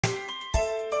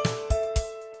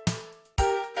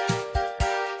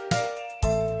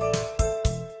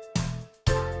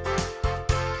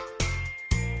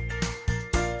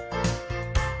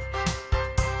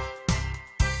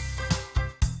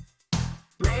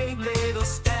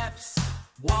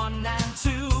One and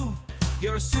two,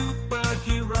 you're a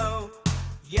superhero.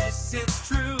 Yes, it's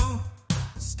true.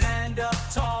 Stand up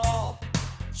tall,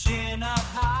 chin up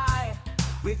high.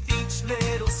 With each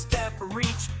little step,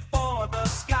 reach for the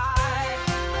sky.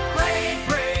 Brave,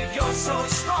 brave, you're so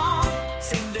strong.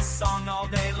 Sing this song all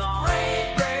day long.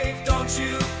 Brave, brave, don't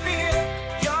you fear.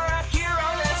 You're a hero,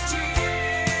 let's cheer.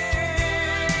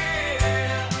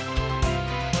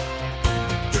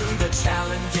 Through the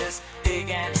challenges, big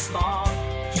and small,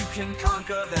 you can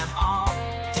conquer them all.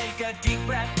 Take a deep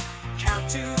breath, count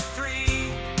to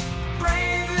 3.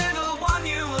 Brave little one,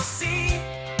 you will see.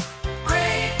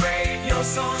 Brave, brave, you're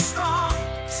so strong.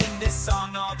 Sing this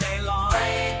song all day long.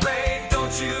 Brave, brave,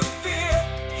 don't you fear.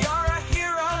 You're a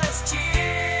hero, let's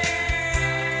cheer.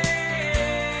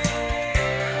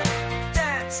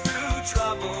 Dance through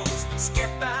troubles, skip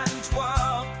and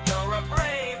twirl. You're a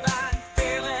brave and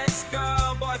fearless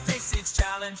girl. Boy, face each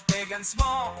challenge, big and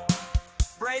small.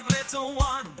 Brave little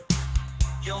one,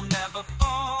 you'll never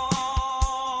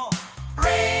fall.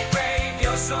 Brave, brave,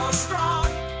 you're so strong.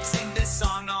 Sing this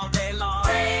song all